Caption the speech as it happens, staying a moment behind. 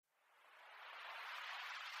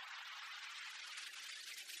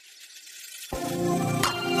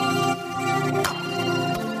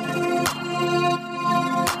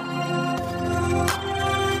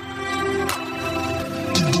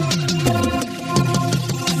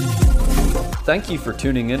Thank you for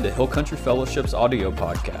tuning in to Hill Country Fellowship's audio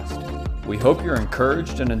podcast. We hope you're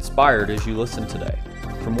encouraged and inspired as you listen today.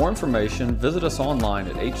 For more information, visit us online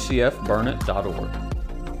at hcfburnett.org.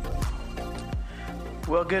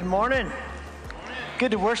 Well, good morning.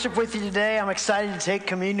 Good to worship with you today. I'm excited to take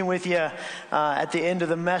communion with you at the end of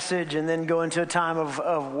the message and then go into a time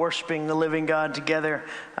of worshiping the living God together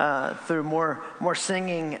through more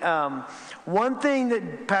singing. One thing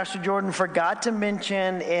that Pastor Jordan forgot to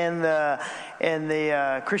mention in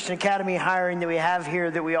the Christian Academy hiring that we have here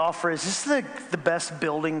that we offer is this is the best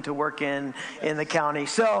building to work in the county.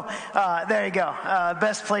 So there you go.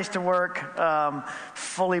 Best place to work.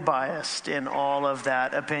 Fully biased in all of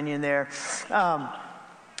that opinion there.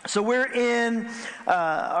 So we're in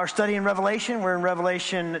our study in Revelation. We're in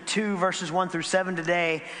Revelation 2, verses 1 through 7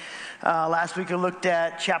 today. Last week we looked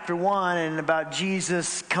at chapter 1 and about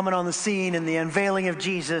Jesus coming on the scene and the unveiling of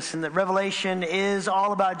Jesus, and that Revelation is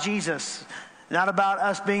all about Jesus. Not about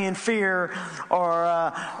us being in fear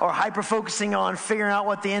or hyper-focusing on figuring out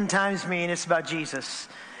what the end times mean. It's about Jesus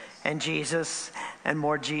and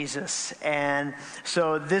more Jesus. And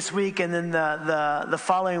so this week and then the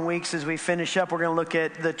following weeks as we finish up, we're going to look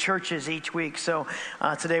at the churches each week. So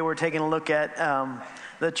today we're taking a look at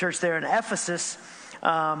the church there in Ephesus.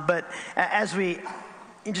 But as we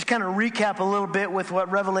just kind of recap a little bit with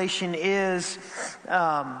what Revelation is,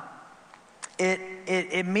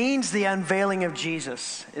 it means the unveiling of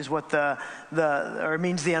Jesus is what or it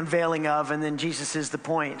means the unveiling of, and then Jesus is the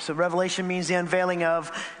point. So Revelation means the unveiling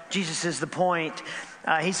of, Jesus is the point.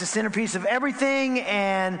 He's the centerpiece of everything,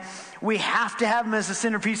 and we have to have him as the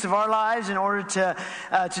centerpiece of our lives in order to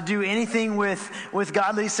do anything with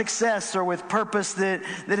godly success or with purpose that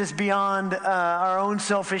is beyond our own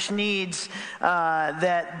selfish needs,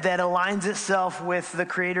 that aligns itself with the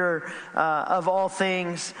Creator of all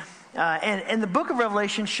things. And the book of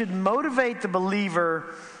Revelation should motivate the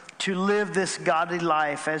believer to live this godly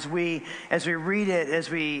life as we read it,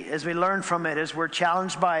 as we learn from it, as we're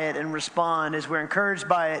challenged by it and respond, as we're encouraged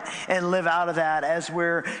by it and live out of that, as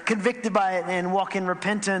we're convicted by it and walk in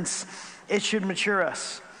repentance. It should mature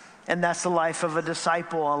us. And that's the life of a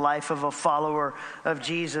disciple, a life of a follower of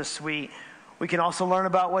Jesus. We can also learn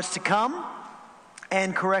about what's to come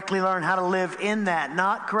and correctly learn how to live in that.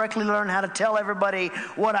 Not correctly learn how to tell everybody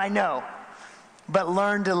what I know, but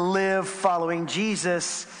learn to live following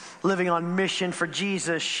Jesus, living on mission for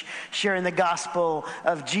Jesus, sharing the gospel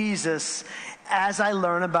of Jesus as I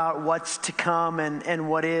learn about what's to come and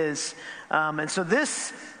what is. And so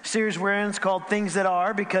this series we're in is called Things That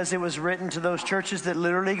Are, because it was written to those churches that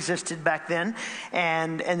literally existed back then.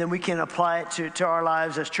 And then we can apply it to our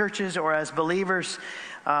lives as churches or as believers.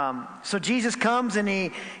 So Jesus comes and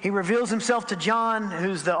he reveals himself to John,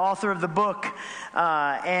 who's the author of the book,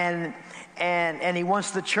 and he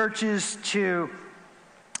wants the churches to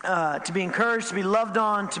be encouraged, to be loved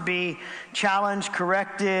on, to be challenged,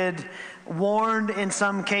 corrected, warned in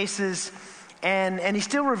some cases, and he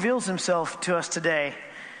still reveals himself to us today.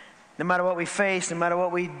 No matter what we face, no matter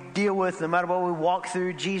what we deal with, no matter what we walk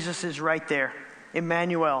through, Jesus is right there.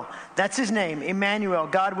 Emmanuel. That's his name, Emmanuel,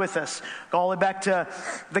 God with us. Go all the way back to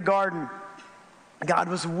the garden. God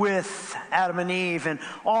was with Adam and Eve, and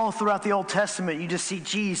all throughout the Old Testament, you just see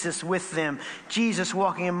Jesus with them, Jesus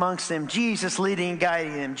walking amongst them, Jesus leading and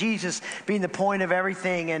guiding them, Jesus being the point of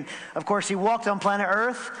everything. And of course, he walked on planet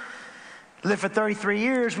Earth, lived for 33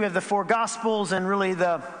 years. We have the 4 Gospels and really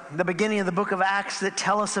the beginning of the book of Acts that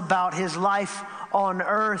tell us about his life on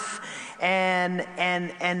earth and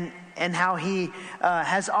how he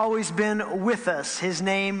has always been with us. His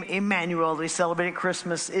name, Emmanuel, we celebrate at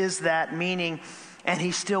Christmas, is that meaning. And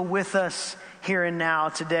he's still with us here and now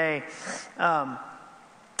today. I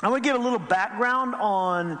want to give a little background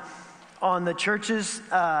on the churches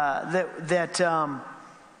that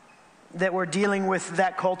were dealing with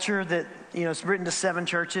that culture. That it's written to 7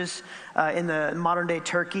 churches in the modern day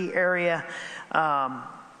Turkey area, and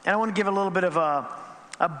I want to give a little bit of a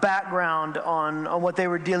background on what they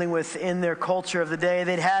were dealing with in their culture of the day.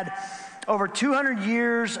 They'd had over 200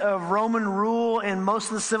 years of Roman rule in most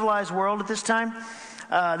of the civilized world at this time.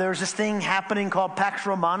 There was this thing happening called Pax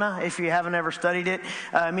Romana, if you haven't ever studied it.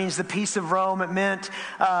 It means the peace of Rome. It meant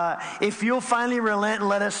if you'll finally relent and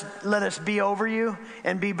let us be over you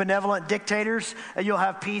and be benevolent dictators, you'll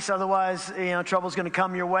have peace. Otherwise, trouble's going to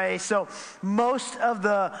come your way. So most of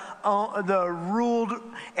the ruled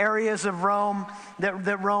areas of Rome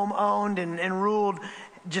that Rome owned and ruled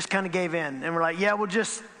just kind of gave in. And we're like, yeah, we'll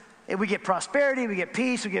just we get prosperity, we get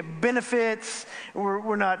peace, we get benefits.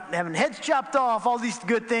 We're not having heads chopped off. All these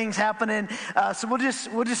good things happening. So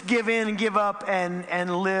we'll just give in and give up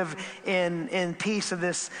and live in peace of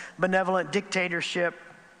this benevolent dictatorship,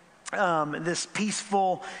 this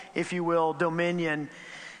peaceful, if you will, dominion.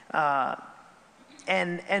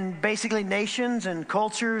 And basically nations and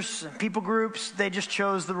cultures, and people groups, they just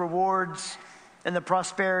chose the rewards and the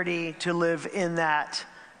prosperity to live in that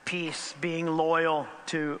peace, being loyal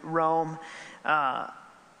to Rome.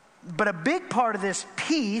 But a big part of this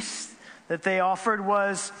peace that they offered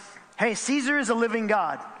was, hey, Caesar is a living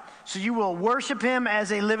God. So you will worship him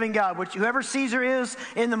as a living God. Whoever Caesar is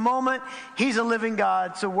in the moment, he's a living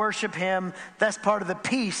God, so worship him. That's part of the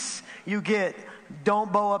peace you get.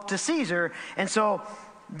 Don't bow up to Caesar. And so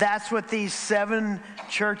that's what these 7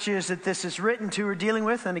 churches that this is written to are dealing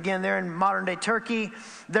with. And again, they're in modern day Turkey.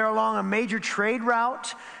 They're along a major trade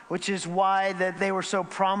route, which is why that they were so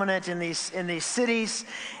prominent in these cities.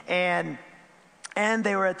 And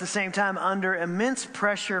they were at the same time under immense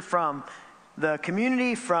pressure from the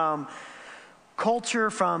community, from culture,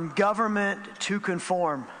 from government to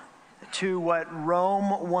conform to what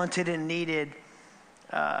Rome wanted and needed.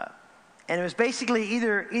 And it was basically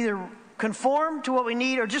either conform to what we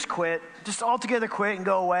need or just quit. Just altogether quit and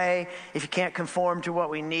go away if you can't conform to what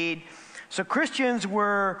we need. So Christians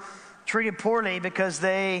were treated poorly because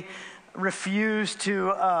they refused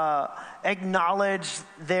to acknowledge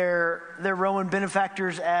their Roman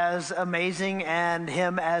benefactors as amazing and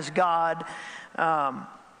him as God.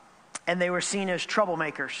 And they were seen as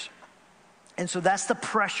troublemakers. And so that's the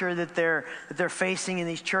pressure that they're facing in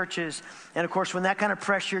these churches. And of course, when that kind of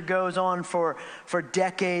pressure goes on for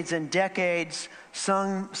decades and decades,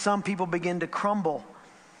 some people begin to crumble.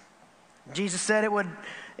 Jesus said it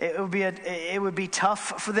would be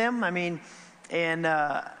tough for them. I mean,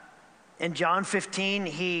 in John 15,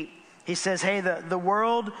 he says, hey, the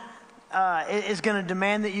world is going to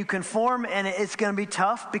demand that you conform, and it's going to be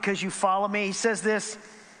tough because you follow me. He says this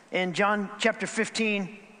in John chapter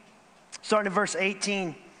 15, starting in verse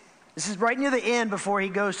 18. This is right near the end before he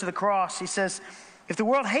goes to the cross. He says, if the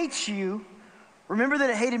world hates you, remember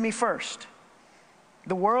that it hated me first.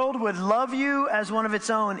 The world would love you as one of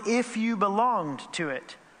its own if you belonged to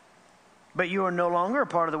it. But you are no longer a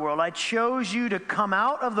part of the world. I chose you to come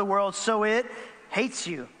out of the world, so it hates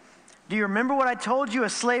you. Do you remember what I told you? A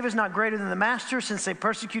slave is not greater than the master. Since they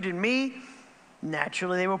persecuted me,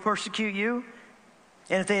 naturally they will persecute you.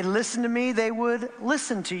 And if they had listened to me, they would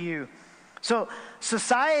listen to you. So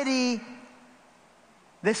society,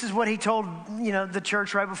 this is what he told, the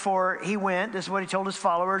church right before he went. This is what he told his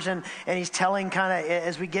followers. And he's telling kind of,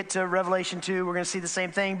 as we get to Revelation 2, we're going to see the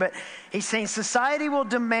same thing. But he's saying society will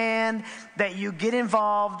demand that you get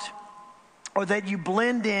involved or that you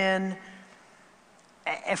blend in,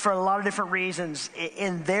 and for a lot of different reasons.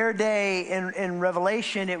 In their day, in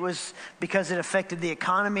Revelation, it was because it affected the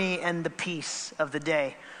economy and the peace of the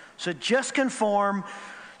day. So just conform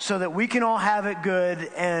so that we can all have it good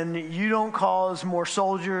and you don't cause more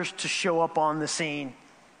soldiers to show up on the scene.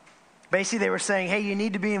 Basically, they were saying, hey, you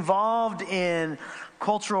need to be involved in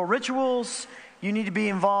cultural rituals. You need to be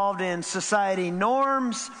involved in society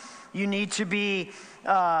norms. You need to be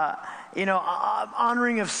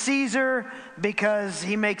honoring of Caesar because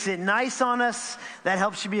he makes it nice on us. That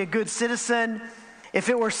helps you be a good citizen. If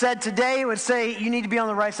it were said today, it would say you need to be on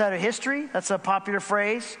the right side of history. That's a popular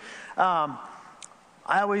phrase.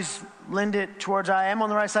 I always lend it towards I am on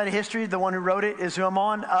the right side of history. The one who wrote it is who I'm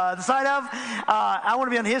on the side of. I want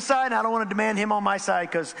to be on his side, and I don't want to demand him on my side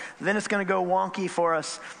because then it's going to go wonky for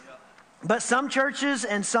us. But some churches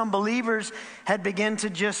and some believers had begun to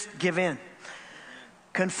just give in.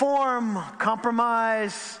 Conform,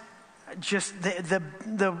 compromise, just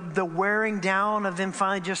the wearing down of them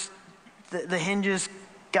finally just, the hinges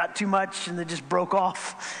got too much and they just broke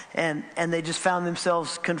off and they just found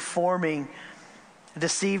themselves conforming,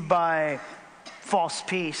 deceived by false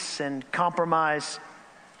peace and compromise.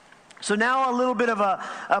 So now a little bit of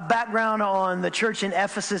a background on the church in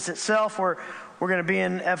Ephesus itself. We're going to be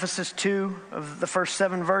in Ephesus 2 of the first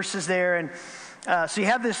 7 verses there. And so you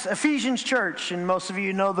have this Ephesians church, and most of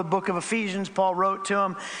you know the book of Ephesians. Paul wrote to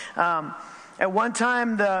them. At one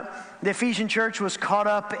time, the Ephesian church was caught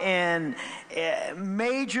up in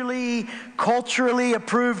majorly culturally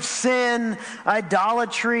approved sin,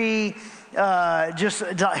 idolatry,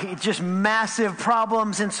 just massive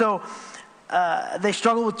problems. And so they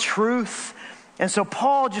struggled with truth. And so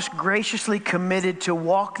Paul just graciously committed to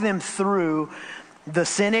walk them through the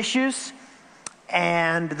sin issues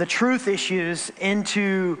and the truth issues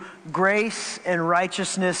into grace and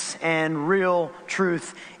righteousness and real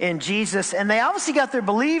truth in Jesus. And they obviously got their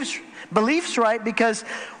beliefs right, because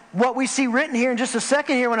what we see written here in just a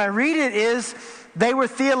second here when I read it is they were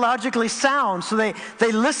theologically sound. So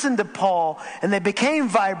they listened to Paul, and they became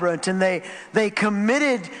vibrant, and they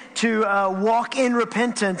committed to walk in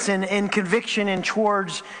repentance and in conviction and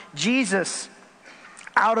towards Jesus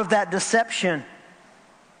out of that deception.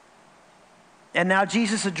 And now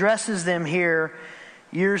Jesus addresses them here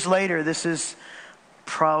years later. This is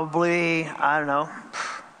probably, a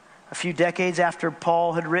few decades after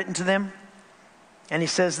Paul had written to them. And he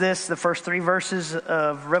says this, the first 3 verses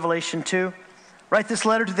of Revelation 2. Write this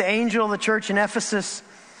letter to the angel of the church in Ephesus.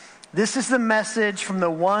 This is the message from the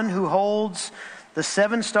one who holds the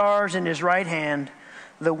 7 stars in his right hand,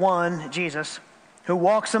 the one, Jesus, who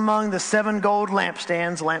walks among the 7 gold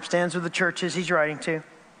lampstands. Lampstands are the churches he's writing to.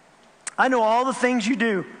 I know all the things you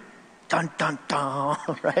do. Dun, dun, dun,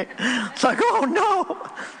 right? It's like, oh no.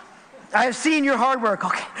 I have seen your hard work.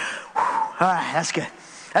 Okay. Whew. All right, that's good.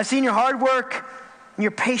 I've seen your hard work and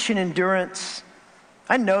your patient endurance.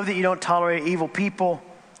 I know that you don't tolerate evil people.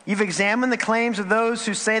 You've examined the claims of those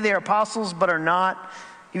who say they are apostles but are not.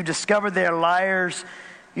 You've discovered they are liars.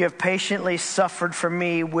 You have patiently suffered for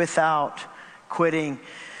me without quitting.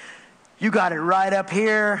 You got it right up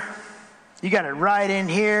here. You got it right in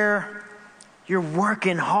here. You're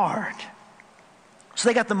working hard. So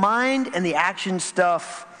they got the mind and the action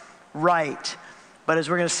stuff right. But as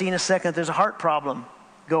we're going to see in a second, there's a heart problem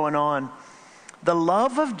going on. The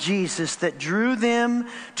love of Jesus that drew them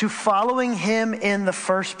to following him in the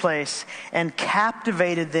first place and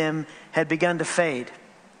captivated them had begun to fade.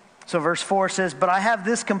 So verse 4 says, but I have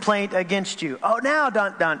this complaint against you. Oh, now,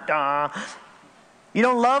 dun, dun, dun. You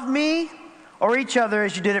don't love me or each other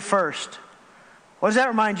as you did at first. What does that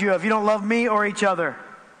remind you of? You don't love me or each other.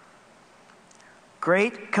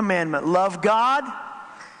 Great commandment. Love God.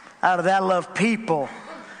 Out of that, love people.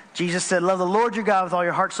 Jesus said, love the Lord your God with all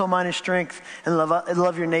your heart, soul, mind, and strength, and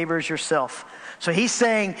love your neighbor as yourself. So he's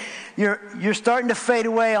saying you're starting to fade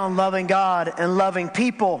away on loving God and loving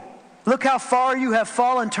people. Look how far you have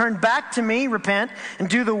fallen. Turn back to me, repent, and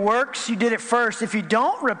do the works you did at first. If you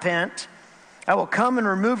don't repent, I will come and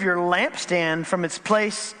remove your lampstand from its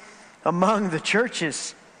place among the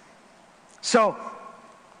churches. So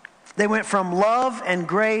they went from love and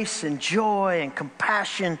grace and joy and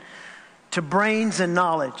compassion to brains and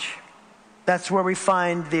knowledge. That's where we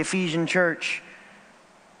find the Ephesian church.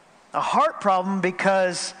 A heart problem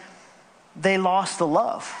because they lost the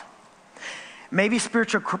love. Maybe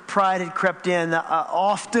spiritual pride had crept in.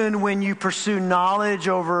 Often when you pursue knowledge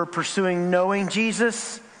over pursuing knowing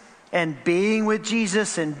Jesus and being with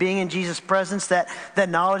Jesus and being in Jesus' presence, that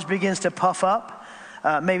knowledge begins to puff up.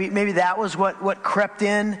 Maybe that was what crept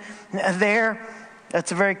in there.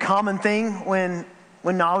 That's a very common thing when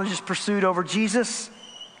knowledge is pursued over Jesus.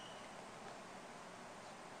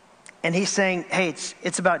 And he's saying, hey,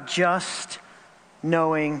 it's about just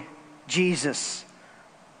knowing Jesus.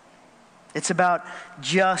 It's about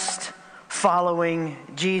just following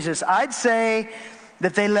Jesus. I'd say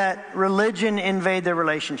that they let religion invade their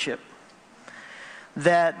relationship.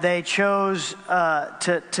 That they chose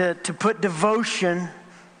to put devotion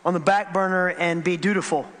on the back burner and be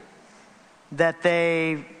dutiful. That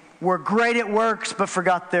they were great at works but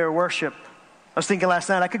forgot their worship. I was thinking last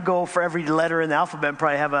night I could go for every letter in the alphabet and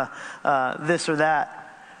probably have a this or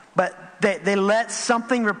that. But they let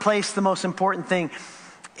something replace the most important thing.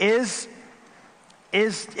 Is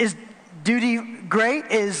duty great?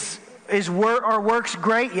 Is works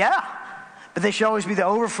great? Yeah. But they should always be the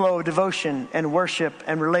overflow of devotion and worship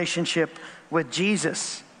and relationship with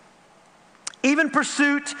Jesus. Even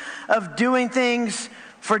pursuit of doing things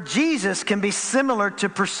for Jesus can be similar to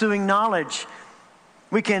pursuing knowledge.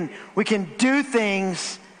 We can do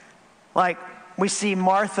things like we see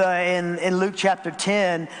Martha in Luke chapter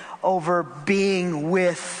 10 over being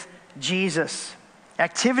with Jesus.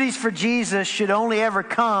 Activities for Jesus should only ever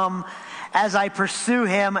come as I pursue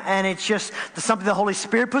him, and it's just something the Holy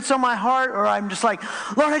Spirit puts on my heart, or I'm just like,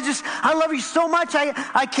 Lord, I love you so much,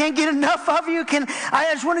 I can't get enough of you. I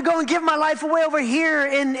just want to go and give my life away over here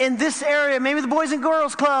in this area, maybe the Boys and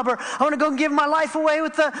Girls Club, or I want to go and give my life away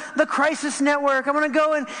with the Crisis Network. I want to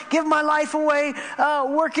go and give my life away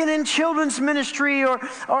working in children's ministry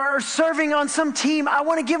or serving on some team. I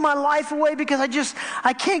want to give my life away because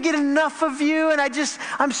I can't get enough of you, and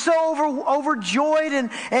I'm so overjoyed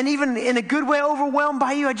and even in a good way overwhelmed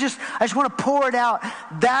by you. I just want to pour it out.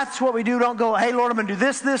 That's what we do. Don't go, hey, Lord, I'm going to do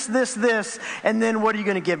this, and then what are you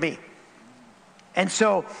going to give me? And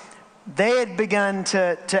so They had begun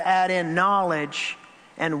to add in knowledge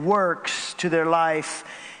and works to their life.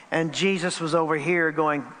 And Jesus was over here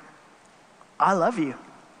going, I love you.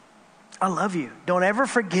 I love you. Don't ever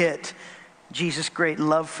forget Jesus' great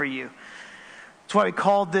love for you. That's why we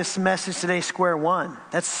called this message today Square One.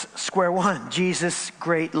 That's square one. Jesus'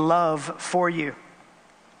 great love for you.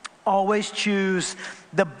 Always choose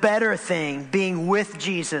the better thing, being with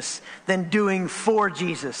Jesus, than doing for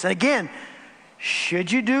Jesus. And again,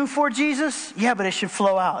 should you do for Jesus? Yeah, but it should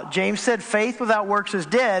flow out. James said faith without works is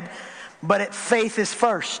dead, but faith is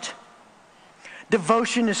first.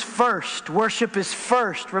 Devotion is first. Worship is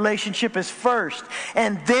first. Relationship is first.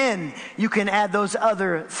 And then you can add those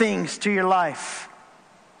other things to your life.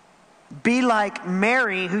 Be like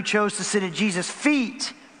Mary, who chose to sit at Jesus'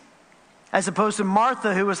 feet, as opposed to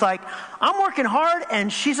Martha, who was like, I'm working hard,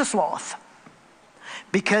 and she's a sloth.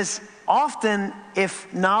 Because often,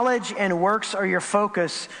 if knowledge and works are your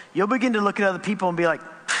focus, you'll begin to look at other people and be like,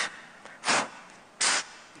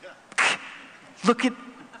 look at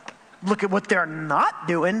what they're not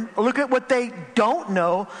doing. Look at what they don't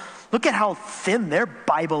know. Look at how thin their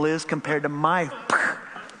Bible is compared to my.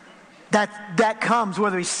 That comes,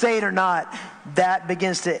 whether we say it or not, that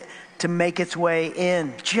begins to make its way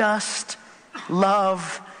in. Just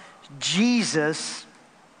love Jesus.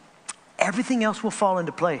 Everything else will fall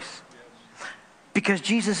into place. Because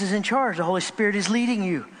Jesus is in charge. The Holy Spirit is leading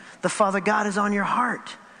you. The Father God is on your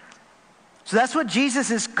heart. So that's what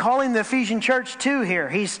Jesus is calling the Ephesian church to here.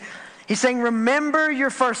 He's saying, remember your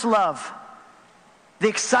first love. The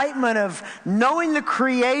excitement of knowing the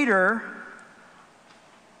Creator.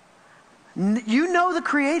 You know the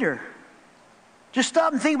Creator. Just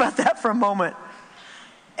stop and think about that for a moment.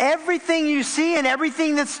 Everything you see and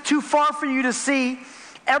everything that's too far for you to see,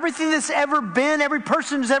 everything that's ever been, every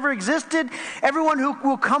person who's ever existed, everyone who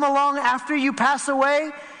will come along after you pass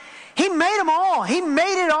away, He made them all. He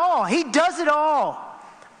made it all. He does it all.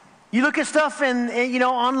 You look at stuff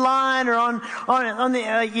online or on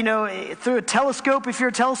the through a telescope, if you're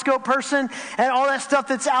a telescope person, and all that stuff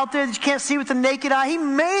that's out there that you can't see with the naked eye. He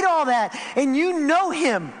made all that, and you know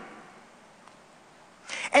Him.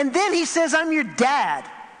 And then He says, I'm your dad.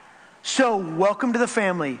 So welcome to the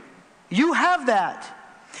family. You have that.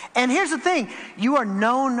 And here's the thing. You are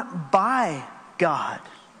known by God.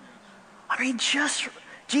 I mean, just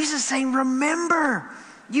Jesus saying, remember,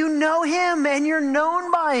 you know Him and you're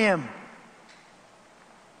known by Him.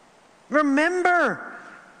 Remember,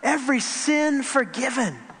 every sin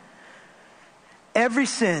forgiven. Every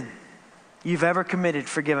sin you've ever committed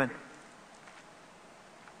forgiven.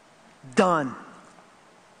 Done.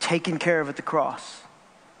 Taken care of at the cross.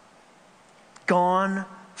 Gone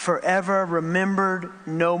forever, remembered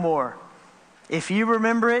no more. If you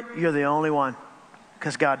remember it, you're the only one,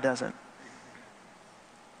 because God doesn't.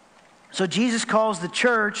 So Jesus calls the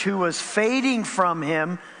church who was fading from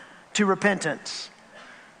Him to repentance.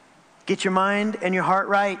 Get your mind and your heart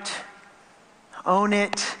right. Own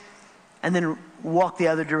it. And then walk the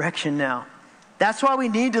other direction now. That's why we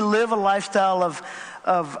need to live a lifestyle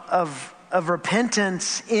of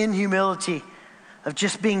repentance in humility. Of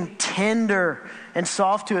just being tender and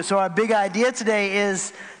soft to it. So our big idea today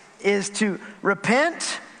is to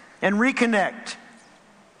repent and reconnect.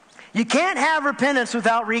 You can't have repentance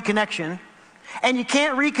without reconnection. And you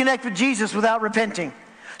can't reconnect with Jesus without repenting.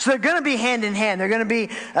 So they're going to be hand in hand. They're going to be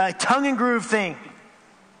a tongue and groove thing.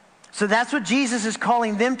 So that's what Jesus is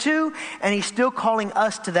calling them to. And He's still calling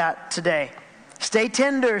us to that today. Stay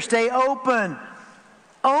tender. Stay open.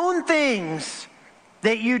 Own things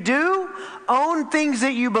that you do. Own things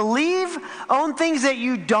that you believe. Own things that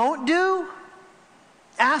you don't do.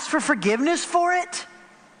 Ask for forgiveness for it.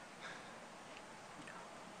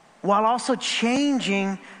 While also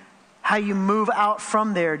changing how you move out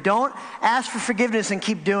from there. Don't ask for forgiveness and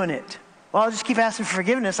keep doing it. Well, I'll just keep asking for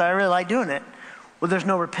forgiveness. I really like doing it. Well, there's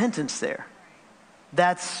no repentance there.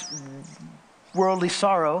 That's worldly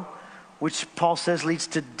sorrow, which Paul says leads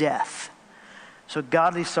to death. So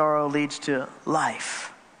godly sorrow leads to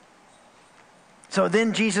life. So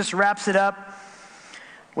then Jesus wraps it up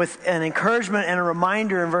with an encouragement and a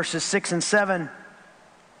reminder in verses 6 and 7.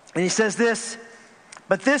 And He says this,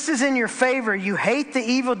 but this is in your favor. You hate the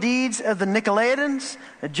evil deeds of the Nicolaitans,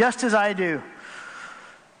 just as I do.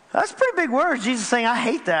 That's pretty big words. Jesus saying, I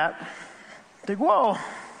hate that. Like, whoa.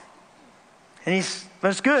 And but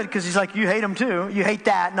it's good because He's like, you hate them too. You hate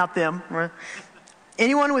that, not them. Right?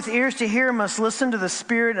 Anyone with ears to hear must listen to the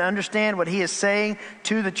Spirit and understand what He is saying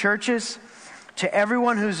to the churches. To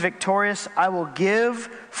everyone who's victorious, I will give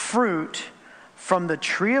fruit from the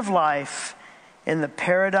tree of life in the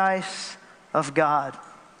paradise of God.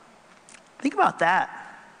 Think about that.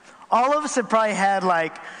 all of us have probably had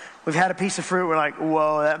we've had a piece of fruit, we're like,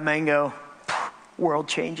 whoa, that mango, world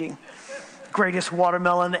changing. Greatest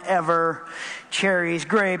watermelon ever, cherries,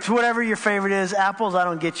 grapes, whatever your favorite is. Apples, I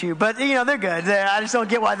don't get you, but they're good. I just don't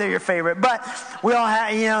get why they're your favorite. But we all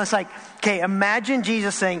have, it's like, okay, imagine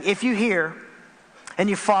Jesus saying, if you hear and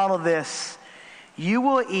you follow this, you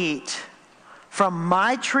will eat from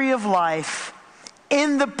my tree of life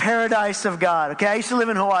in the paradise of God. Okay, I used to live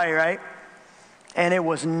in Hawaii, right? And it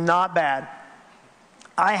was not bad.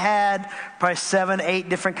 I had probably 7, 8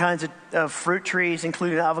 different kinds of fruit trees,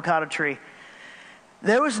 including an avocado tree.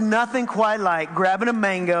 There was nothing quite like grabbing a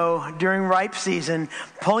mango during ripe season,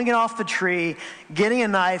 pulling it off the tree, getting a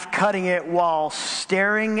knife, cutting it while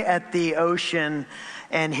staring at the ocean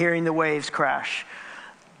and hearing the waves crash.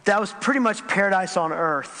 That was pretty much paradise on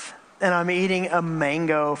earth. And I'm eating a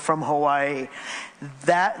mango from Hawaii.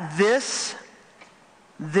 This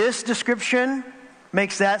description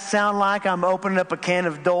makes that sound like I'm opening up a can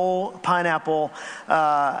of Dole pineapple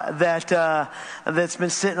that's been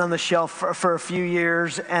sitting on the shelf for a few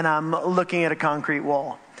years, and I'm looking at a concrete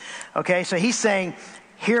wall. Okay, so he's saying,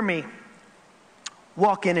 hear me,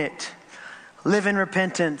 walk in it, live in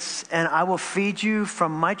repentance, and I will feed you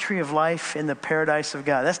from my tree of life in the paradise of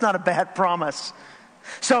God. That's not a bad promise.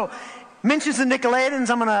 So, mentions the Nicolaitans.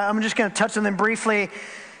 I'm just gonna touch on them briefly.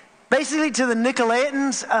 Basically, to the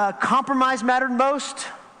Nicolaitans, compromise mattered most.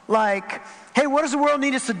 Like, hey, what does the world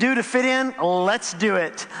need us to do to fit in? Let's do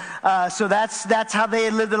it. So that's how they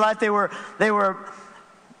had lived their life. They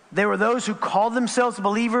were those who called themselves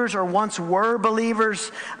believers or once were believers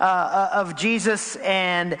of Jesus,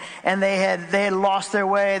 and they had lost their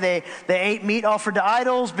way. They ate meat offered to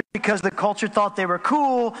idols because the culture thought they were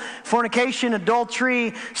cool. Fornication,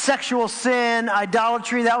 adultery, sexual sin,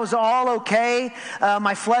 idolatry, that was all okay.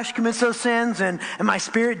 My flesh commits those sins and my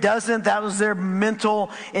spirit doesn't. That was their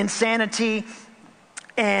mental insanity.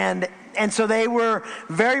 And so they were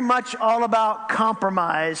very much all about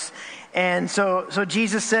compromise. And so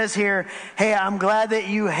Jesus says here, hey, I'm glad that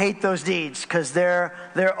you hate those deeds because they're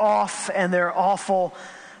off and they're awful.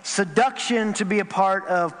 Seduction to be a part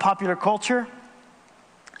of popular culture.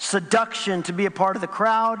 Seduction to be a part of the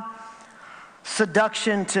crowd.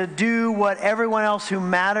 Seduction to do what everyone else who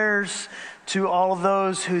matters to all of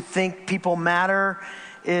those who think people matter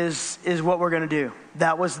is what we're going to do.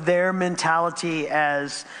 That was their mentality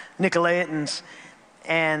as Nicolaitans.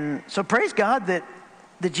 And so praise God that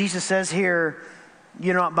Jesus says here,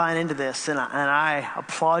 you're not buying into this. And I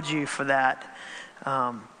applaud you for that.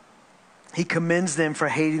 He commends them for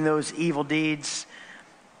hating those evil deeds.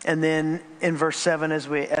 And then in verse 7, as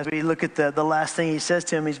we look at the last thing he says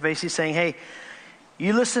to him, he's basically saying, hey,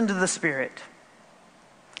 you listen to the Spirit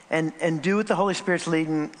and do what the Holy Spirit's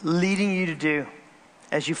leading you to do.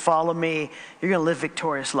 As you follow me, you're going to live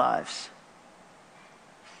victorious lives.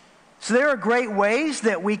 So there are great ways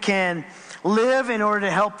that we can live in order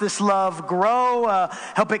to help this love grow,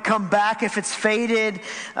 help it come back if it's faded,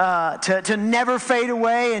 to never fade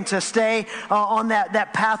away and to stay on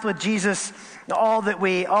that path with Jesus all that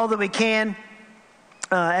we can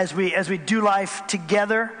as we do life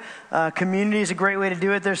together. Community is a great way to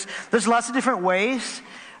do it. There's lots of different ways.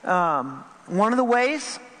 One of the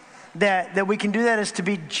ways that we can do that is to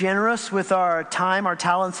be generous with our time, our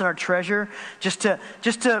talents, and our treasure, just to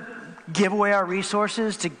give away our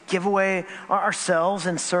resources, to give away ourselves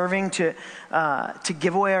in serving, to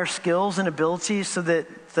give away our skills and abilities so that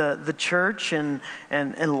the church and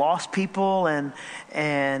lost people and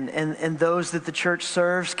those that the church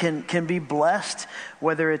serves can be blessed,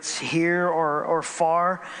 whether it's here or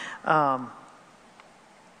far.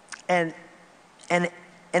 And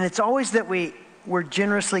it's always that we're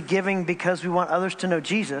generously giving because we want others to know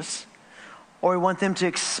Jesus, or we want them to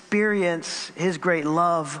experience his great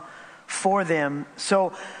love for them.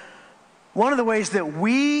 So one of the ways that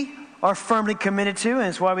we are firmly committed to, and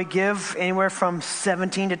it's why we give anywhere from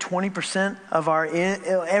 17 to 20% of our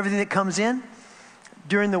everything that comes in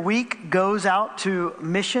during the week goes out to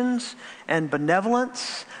missions and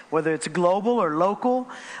benevolence, whether it's global or local,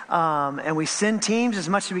 and we send teams as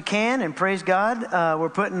much as we can. And praise God, we're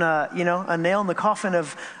putting a nail in the coffin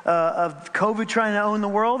of COVID trying to own the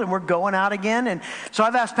world, and we're going out again. And so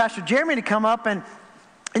I've asked Pastor Jeremy to come up and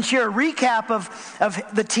share a recap of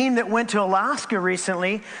the team that went to Alaska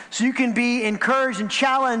recently, so you can be encouraged and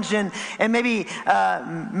challenged and maybe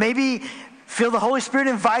feel the Holy Spirit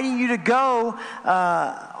inviting you to go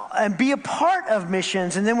and be a part of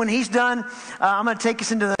missions. And then when he's done, I'm going to take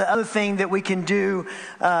us into the other thing that we can do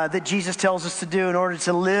that Jesus tells us to do in order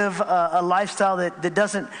to live a lifestyle that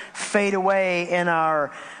doesn't fade away in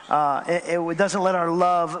our, it doesn't let our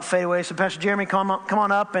love fade away. So Pastor Jeremy, come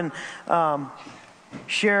on up and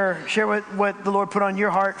share what the Lord put on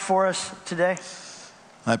your heart for us today.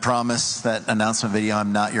 I promise that announcement video,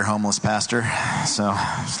 I'm not your homeless pastor. So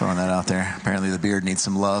just throwing that out there. Apparently the beard needs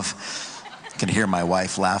some love. I can hear my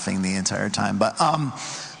wife laughing the entire time. But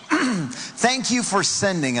thank you for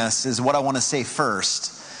sending us is what I want to say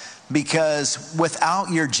first. Because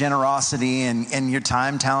without your generosity and your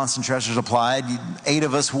time, talents, and treasures applied, 8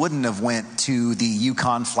 of us wouldn't have went to the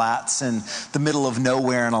Yukon Flats in the middle of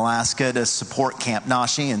nowhere in Alaska to support Camp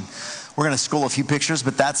Nashi. And we're going to scroll a few pictures,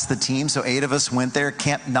 but that's the team. So 8 of us went there.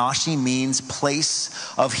 Camp Nashi means place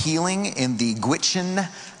of healing in the Gwich'in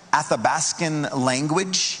Athabascan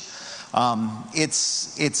language.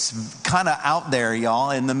 It's kind of out there,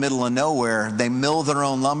 y'all, in the middle of nowhere. They mill their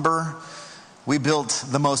own lumber. We built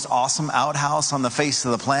the most awesome outhouse on the face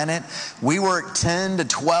of the planet. We work 10 to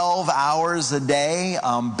 12 hours a day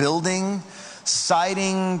building,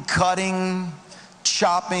 siding, cutting,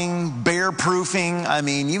 chopping, bear proofing. I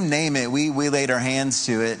mean, you name it. We laid our hands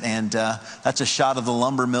to it. And that's a shot of the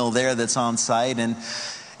lumber mill there that's on site. And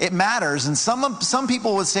it matters. And some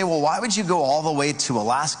people would say, well, why would you go all the way to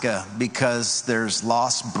Alaska? Because there's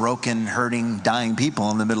lost, broken, hurting, dying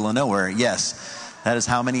people in the middle of nowhere. Yes, that is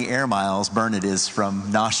how many air miles Burnett is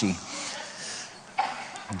from Nashi.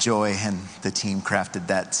 Joy and the team crafted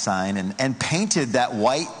that sign and painted that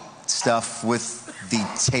white stuff with the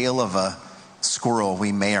tail of a squirrel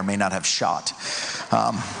we may or may not have shot.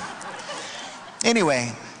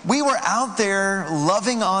 Anyway, we were out there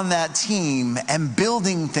loving on that team and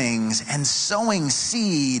building things and sowing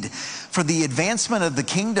seed for the advancement of the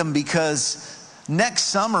kingdom, because next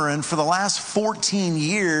summer and for the last 14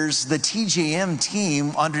 years, the TJM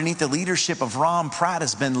team underneath the leadership of Ron Pratt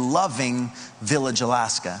has been loving Village,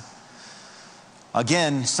 Alaska.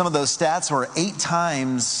 Again, some of those stats were 8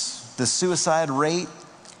 times the suicide rate,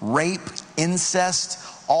 rape, incest,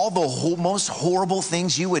 all the most horrible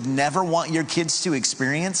things you would never want your kids to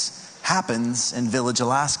experience happens in Village,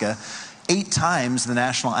 Alaska. 8 times the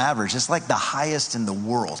national average. It's like the highest in the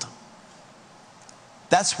world.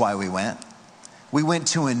 That's why we went. We went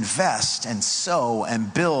to invest and sow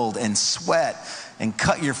and build and sweat and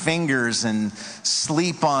cut your fingers and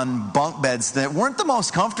sleep on bunk beds that weren't the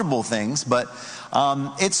most comfortable things, but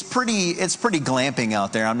it's pretty glamping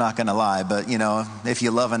out there. I'm not going to lie, but you know, if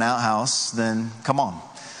you love an outhouse, then come on.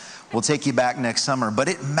 We'll take you back next summer. But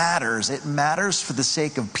it matters. It matters for the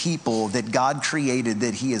sake of people that God created,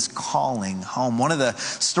 that he is calling home. One of the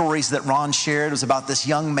stories that Ron shared was about this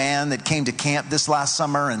young man that came to camp this last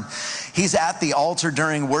summer, and he's at the altar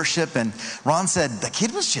during worship, and Ron said the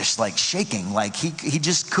kid was just like shaking, like he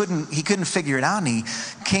couldn't figure it out. And he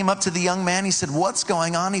came up to the young man. He said, "What's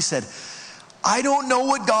going on?" He said, "I don't know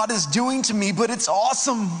what God is doing to me, but it's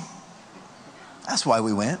awesome." That's why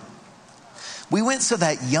we went. We went so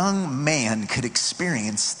that young man could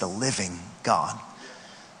experience the living God,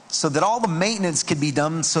 so that all the maintenance could be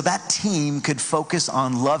done, so that team could focus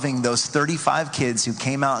on loving those 35 kids who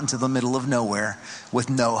came out into the middle of nowhere with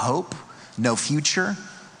no hope, no future,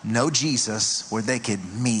 no Jesus, where they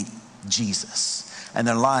could meet Jesus. And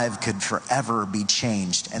their life could forever be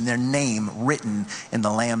changed and their name written in the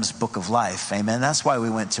Lamb's Book of Life. Amen. That's why we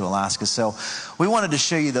went to Alaska. So we wanted to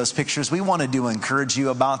show you those pictures. We wanted to encourage you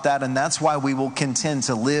about that. And that's why we will contend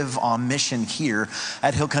to live on mission here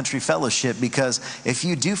at Hill Country Fellowship. Because if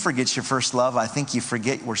you do forget your first love, I think you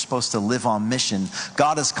forget we're supposed to live on mission.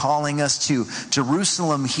 God is calling us to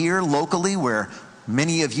Jerusalem here locally, where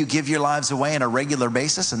many of you give your lives away on a regular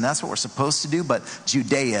basis. And that's what we're supposed to do. But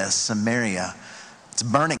Judea, Samaria, it's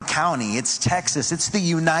Burnett County, it's Texas, it's the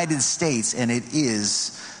United States, and it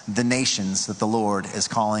is the nations that the Lord is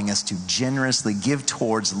calling us to generously give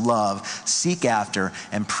towards, love, seek after,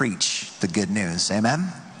 and preach the good news. Amen?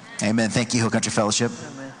 Amen. Thank you, Hill Country Fellowship.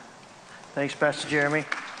 Amen. Thanks, Pastor Jeremy.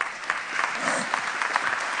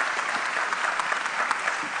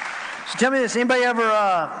 So tell me this, anybody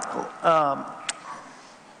ever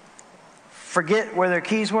forget where their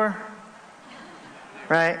keys were?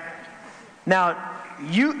 Right? Now,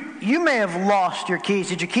 you may have lost your keys.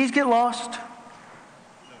 Did your keys get lost?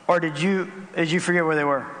 Or did you forget where they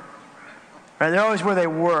were? Right? They're always where they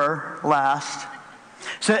were last.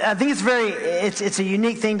 So I think it's a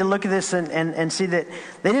unique thing to look at this and see that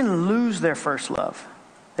they didn't lose their first love.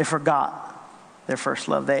 They forgot their first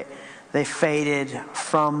love. They faded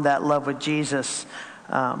from that love with Jesus.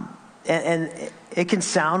 And it can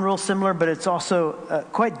sound real similar, but it's also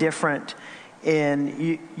quite different.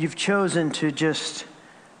 And you've chosen to just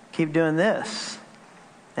keep doing this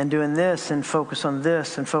and doing this and focus on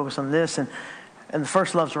this and focus on this. And the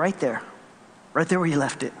first love's right there where you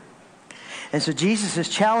left it. And so Jesus is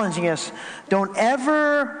challenging us, don't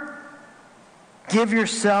ever give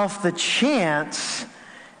yourself the chance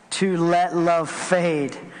to let love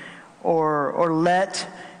fade or let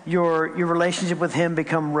your relationship with him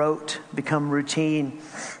become rote, become routine.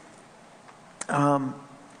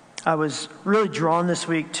 I was really drawn this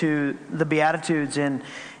week to the Beatitudes in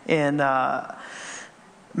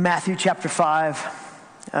Matthew chapter 5.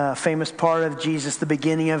 Famous part of Jesus, the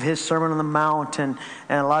beginning of his Sermon on the Mount, and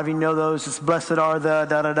a lot of you know those. It's blessed are the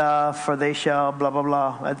da-da-da, for they shall blah blah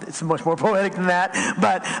blah. It's much more poetic than that,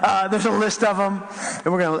 but there's a list of them,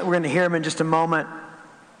 and we're gonna hear them in just a moment.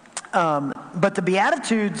 But the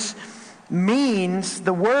Beatitudes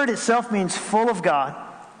the word itself means full of God,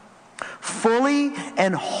 fully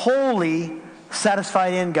and wholly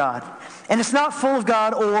satisfied in God. And it's not full of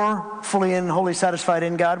God or fully and wholly satisfied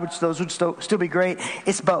in God, which those would still be great.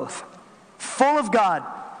 It's both. Full of God.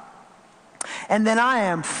 And then I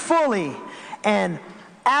am fully and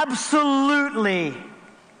absolutely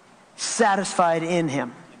satisfied in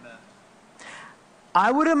him. Amen. I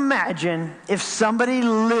would imagine if somebody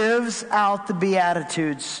lives out the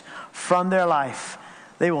Beatitudes from their life,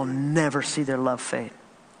 they will never see their love fade.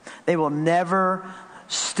 They will never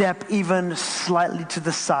step even slightly to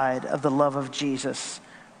the side of the love of Jesus.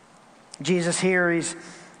 Jesus here, he's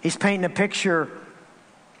painting a picture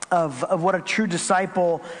of what a true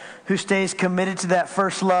disciple who stays committed to that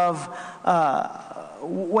first love,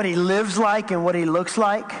 what he lives like and what he looks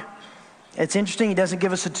like. It's interesting, he doesn't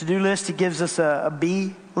give us a to-do list, he gives us a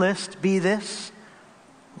be list. Be this,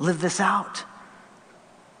 live this out.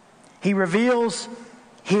 He reveals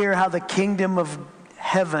here how the kingdom of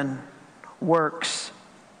heaven works.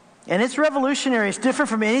 And it's revolutionary. It's different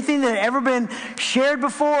from anything that had ever been shared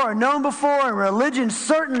before or known before. And religion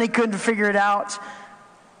certainly couldn't figure it out.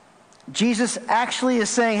 Jesus actually is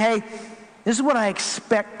saying, hey, this is what I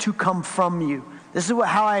expect to come from you. This is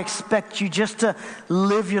how I expect you just to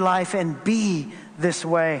live your life and be this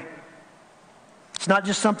way. It's not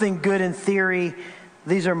just something good in theory.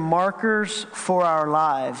 These are markers for our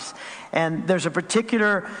lives. And there's a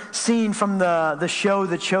particular scene from the show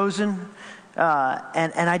The Chosen.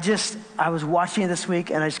 And I was watching it this week,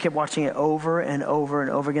 and I just kept watching it over and over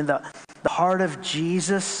and over again. The heart of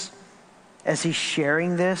Jesus as he's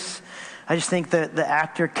sharing this, I just think that the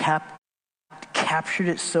actor captured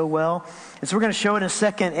it so well. And so we're going to show it in a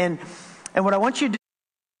second. And what I want you to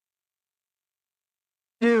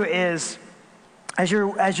do is, as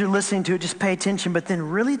you're listening to it, just pay attention. But then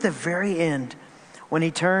really at the very end, when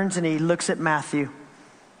he turns and he looks at Matthew,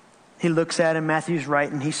 he looks at him, Matthew's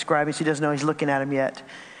writing, he's scribing, so he doesn't know he's looking at him yet.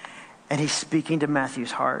 And he's speaking to Matthew's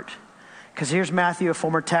heart. Because here's Matthew, a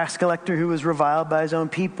former tax collector who was reviled by his own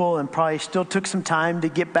people and probably still took some time to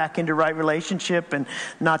get back into right relationship and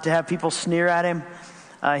not to have people sneer at him.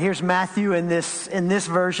 Here's Matthew in this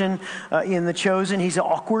version, in The Chosen. He's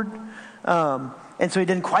awkward. And so he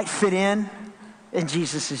didn't quite fit in. And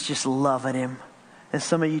Jesus is just loving him. And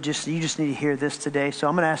some of you just need to hear this today. So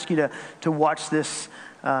I'm going to ask you to watch this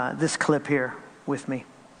clip here with me.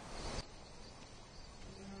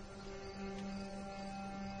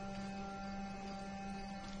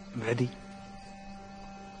 Ready?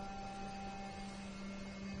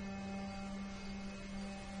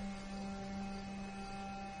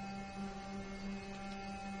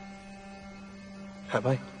 Have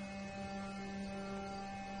I?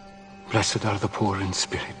 Blessed are the poor in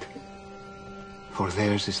spirit, for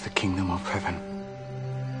theirs is the kingdom of heaven.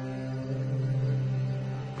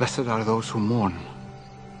 Blessed are those who mourn,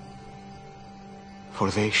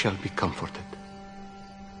 for they shall be comforted.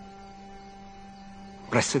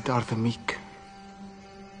 Blessed are the meek,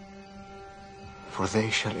 for they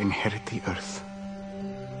shall inherit the earth.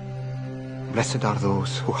 Blessed are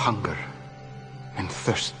those who hunger and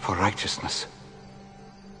thirst for righteousness,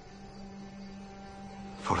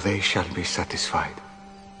 for they shall be satisfied.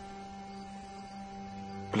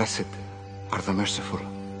 Blessed are the merciful,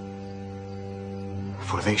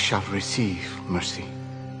 for they shall receive mercy.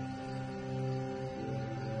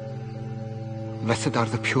 Blessed are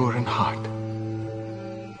the pure in heart,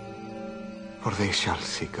 for they shall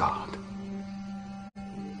see God.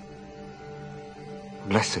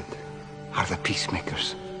 Blessed are the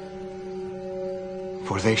peacemakers,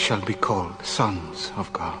 for they shall be called sons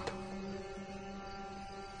of God.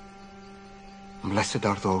 Blessed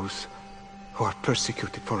are those who are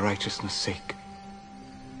persecuted for righteousness' sake,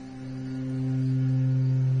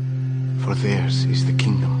 for theirs is the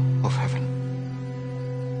kingdom of heaven.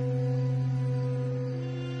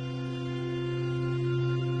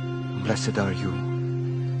 Blessed are you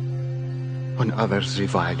when others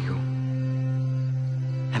revile you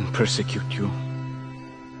and persecute you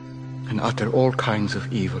and utter all kinds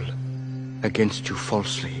of evil against you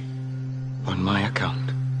falsely on my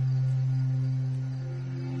account.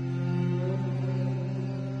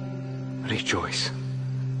 Rejoice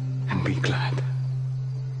and be glad,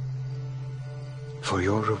 for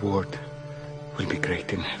your reward will be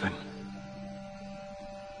great in heaven.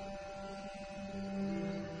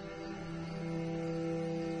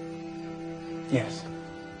 Yes.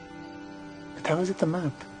 But how is it the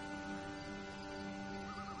map?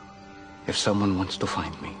 If someone wants to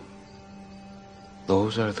find me,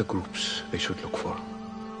 those are the groups they should look for.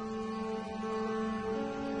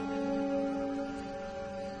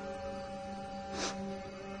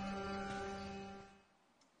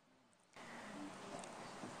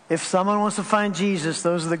 If someone wants to find Jesus,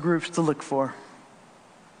 those are the groups to look for.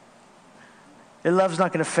 Your love's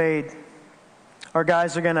not going to fade. Our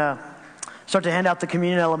guys are going to start to hand out the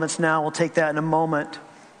communion elements now. We'll take that in a moment.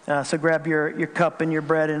 So grab your cup and your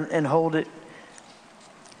bread and hold it.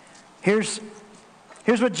 Here's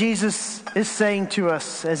what Jesus is saying to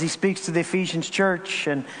us as he speaks to the Ephesians church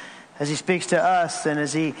and as he speaks to us and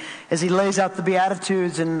as he lays out the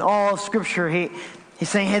Beatitudes and all of Scripture. He's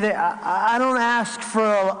saying, hey, I don't ask for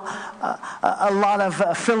a lot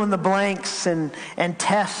of fill in the blanks and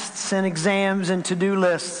tests and exams and to-do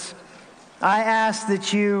lists. I ask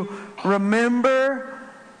that you remember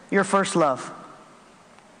your first love.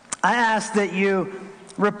 I ask that you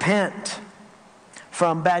repent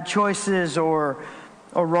from bad choices or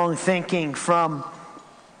wrong thinking, from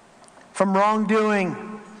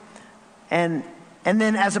wrongdoing. And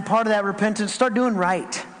then as a part of that repentance, start doing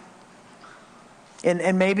right.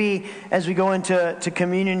 And maybe as we go into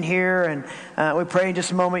communion here and we pray in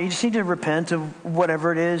just a moment, you just need to repent of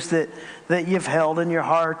whatever it is that you've held in your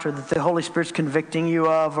heart or that the Holy Spirit's convicting you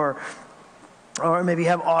of, or maybe you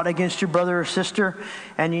have aught against your brother or sister,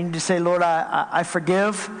 and you need to say, Lord, I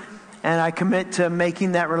forgive, and I commit to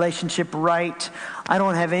making that relationship right. I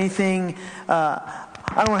don't have anything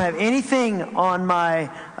on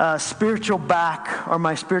my spiritual back or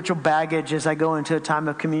my spiritual baggage as I go into a time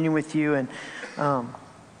of communion with you. And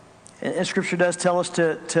Scripture does tell us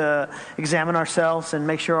to examine ourselves and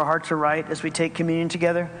make sure our hearts are right as we take communion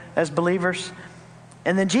together as believers.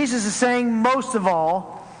 And then Jesus is saying, most of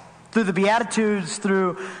all, through the Beatitudes,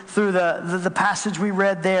 through the passage we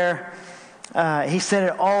read there, he said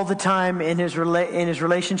it all the time in his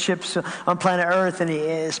relationships on planet Earth, and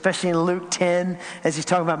especially in Luke 10, as he's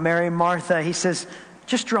talking about Mary and Martha, he says,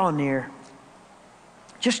 just draw near.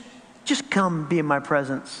 Just come be in my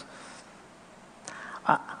presence.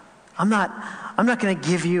 I'm not going to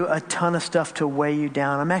give you a ton of stuff to weigh you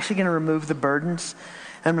down. I'm actually going to remove the burdens.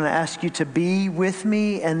 I'm going to ask you to be with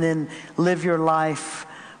me and then live your life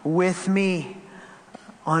with me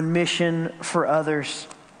on mission for others.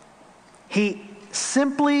 He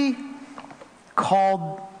simply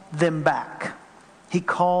called them back. He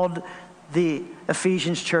called the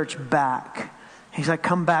Ephesians church back. He's like,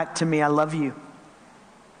 come back to me. I love you.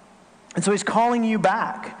 And so he's calling you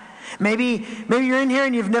back. Maybe you're in here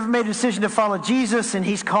and you've never made a decision to follow Jesus, and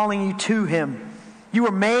he's calling you to him. You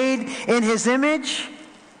were made in his image.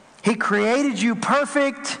 He created you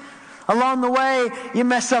perfect. Along the way, you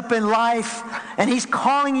mess up in life, and he's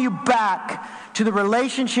calling you back to the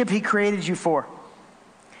relationship he created you for.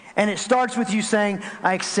 And it starts with you saying,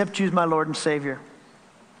 I accept you as my Lord and Savior.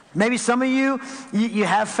 Maybe some of you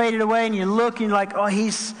have faded away, and you look and you're like, oh,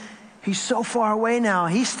 he's so far away now.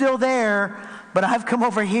 He's still there, but I've come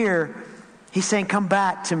over here. He's saying, come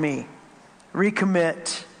back to me.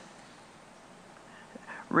 Recommit.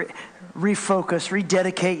 Refocus.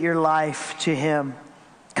 Rededicate your life to him.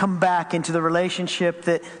 Come back into the relationship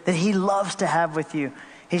that he loves to have with you.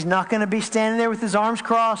 He's not going to be standing there with his arms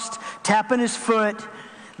crossed, tapping his foot,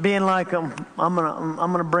 being like, I'm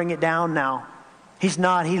gonna bring it down now. He's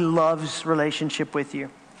not. He loves relationship with you.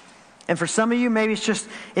 And for some of you, maybe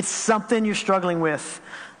it's something you're struggling with.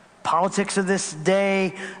 Politics of this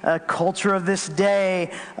day, culture of this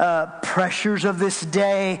day, pressures of this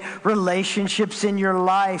day, relationships in your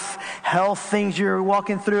life, health things you're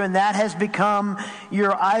walking through, and that has become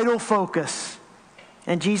your idol focus.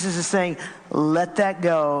 And Jesus is saying, let that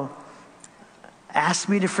go. Ask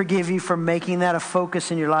me to forgive you for making that a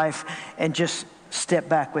focus in your life, and just step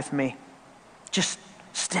back with me. Just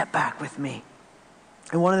step back with me.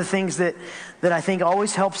 And one of the things that I think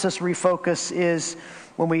always helps us refocus is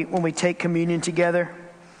when we take communion together.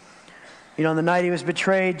 You know, on the night he was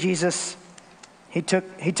betrayed, Jesus, he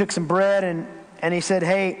took some bread and he said,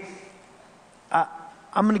 hey,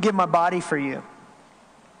 I'm going to give my body for you.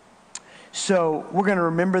 So we're going to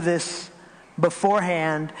remember this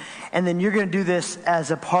beforehand, and then you're going to do this as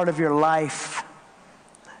a part of your life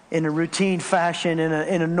in a routine fashion, in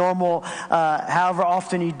a normal, however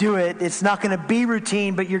often you do it. It's not going to be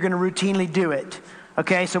routine, but you're going to routinely do it.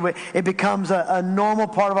 Okay, so it becomes a normal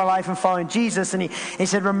part of our life in following Jesus. And he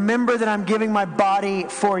said, remember that I'm giving my body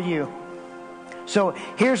for you. So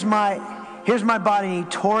here's my body. And he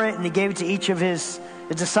tore it and he gave it to each of his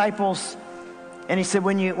disciples. And he said,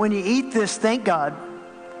 when you eat this, thank God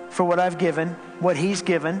for what I've given, what he's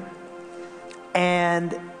given,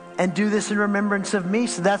 and do this in remembrance of me.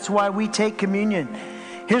 So that's why we take communion.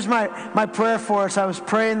 Here's my prayer for us. I was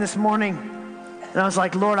praying this morning, and I was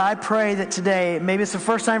like, Lord, I pray that today, maybe it's the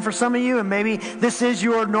first time for some of you, and maybe this is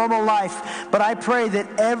your normal life, but I pray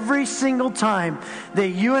that every single time that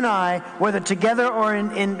you and I, whether together or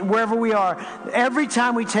in wherever we are, every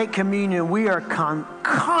time we take communion, we are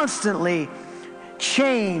constantly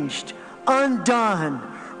changed, undone,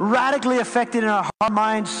 radically affected in our heart,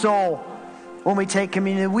 mind, soul. When we take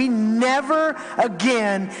communion, we never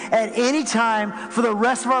again at any time for the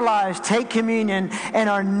rest of our lives take communion and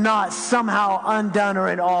are not somehow undone or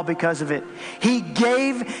at all because of it. He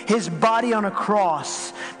gave his body on a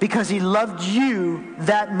cross because he loved you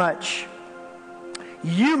that much.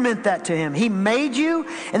 You meant that to him. He made you,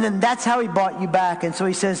 and then that's how he bought you back. And so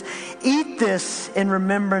he says, eat this in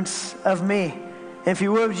remembrance of me. And if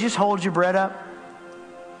you would you just hold your bread up?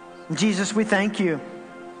 Jesus, we thank you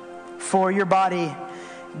for your body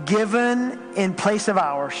given in place of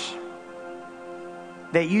ours,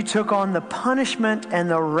 that you took on the punishment and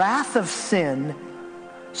the wrath of sin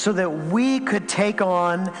so that we could take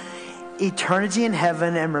on eternity in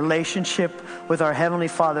heaven and relationship with our Heavenly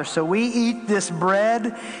Father. So we eat this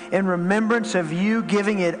bread in remembrance of you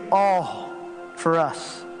giving it all for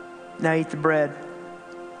us. Now eat the bread.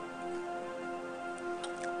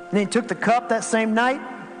 And he took the cup that same night,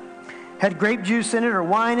 had grape juice in it or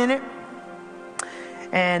wine in it,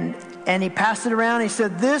 and he passed it around. He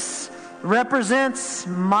said, this represents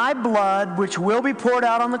my blood, which will be poured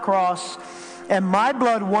out on the cross, and my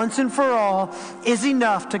blood once and for all is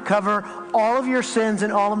enough to cover all of your sins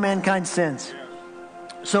and all of mankind's sins.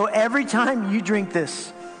 So every time you drink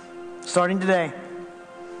this, starting today,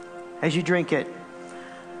 as you drink it,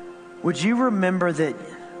 would you remember that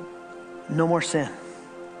no more sin?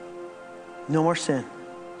 No more sin.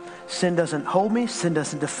 Sin doesn't hold me. Sin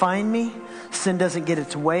doesn't define me. Sin doesn't get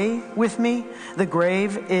its way with me. The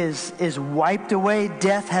grave is wiped away.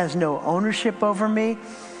 Death has no ownership over me.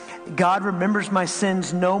 God remembers my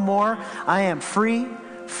sins no more. I am free,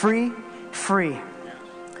 free, free.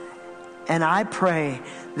 And I pray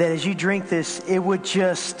that as you drink this, it would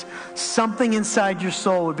just, something inside your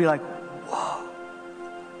soul would be like, whoa,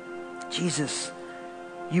 Jesus,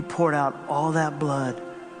 you poured out all that blood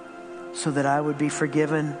so that I would be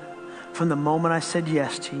forgiven from the moment I said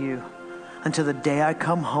yes to you until the day I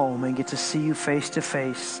come home and get to see you face to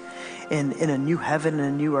face in a new heaven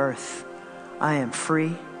and a new earth. I am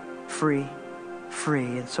free, free,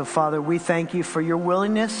 free. And so, Father, we thank you for your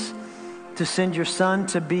willingness to send your Son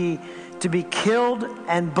to be killed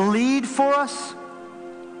and bleed for us.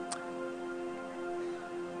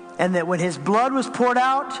 And that when his blood was poured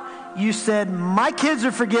out, you said, my kids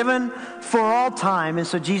are forgiven for all time. And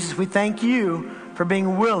so, Jesus, we thank you for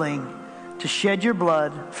being willing to shed your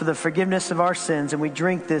blood for the forgiveness of our sins. And we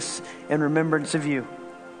drink this in remembrance of you.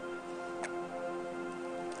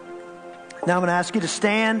 Now I'm going to ask you to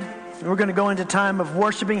stand. We're going to go into time of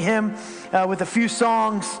worshiping him with a few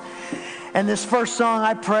songs. And this first song,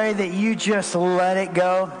 I pray that you just let it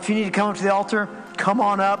go. If you need to come up to the altar, come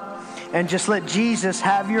on up and just let Jesus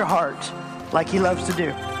have your heart like he loves to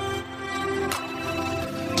do.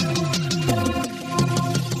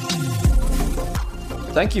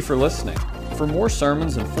 Thank you for listening. For more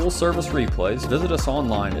sermons and full service replays, visit us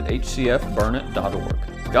online at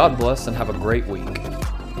hcfburnett.org. God bless and have a great week.